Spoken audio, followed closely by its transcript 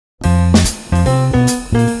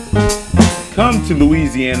Come to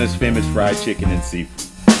Louisiana's famous fried chicken and seafood.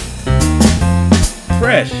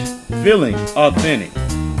 Fresh, filling, authentic.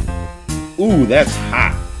 Ooh, that's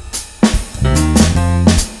hot.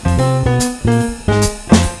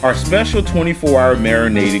 Our special 24-hour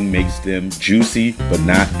marinating makes them juicy but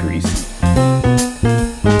not greasy.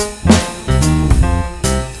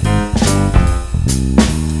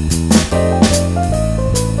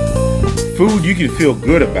 Food you can feel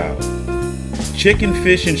good about. Chicken,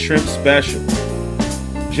 fish, and shrimp special.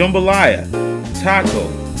 Jambalaya, taco,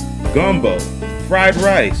 gumbo, fried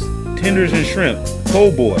rice, tenders and shrimp, po'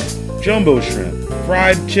 boy, jumbo shrimp,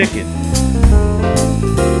 fried chicken.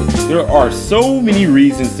 There are so many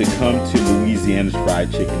reasons to come to Louisiana's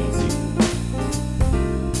fried chicken and seafood.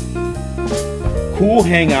 Cool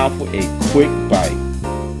hangout for a quick bite.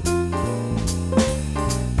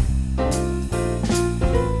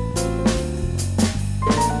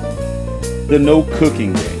 The no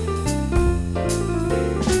cooking day.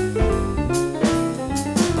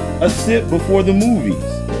 A sip before the movies.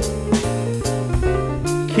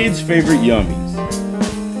 Kids' favorite yummies.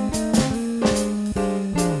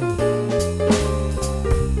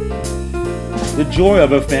 The joy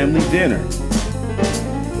of a family dinner.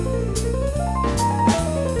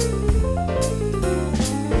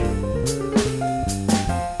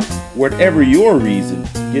 Whatever your reason,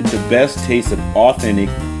 get the best taste of authentic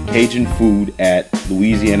Cajun food at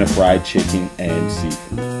Louisiana Fried Chicken and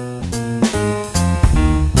Seafood.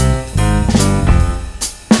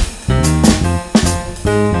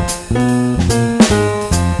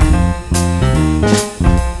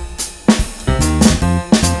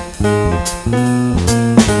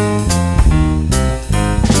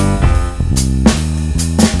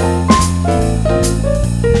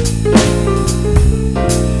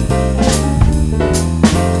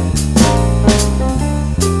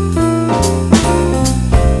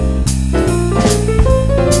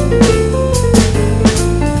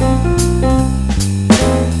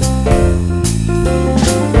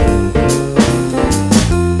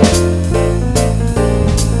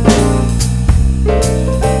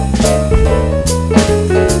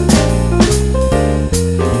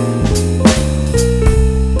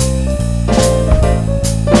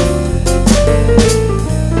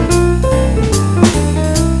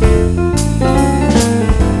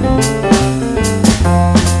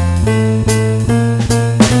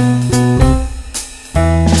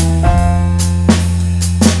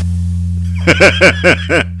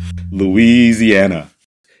 Louisiana.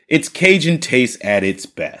 It's Cajun taste at its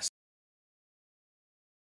best.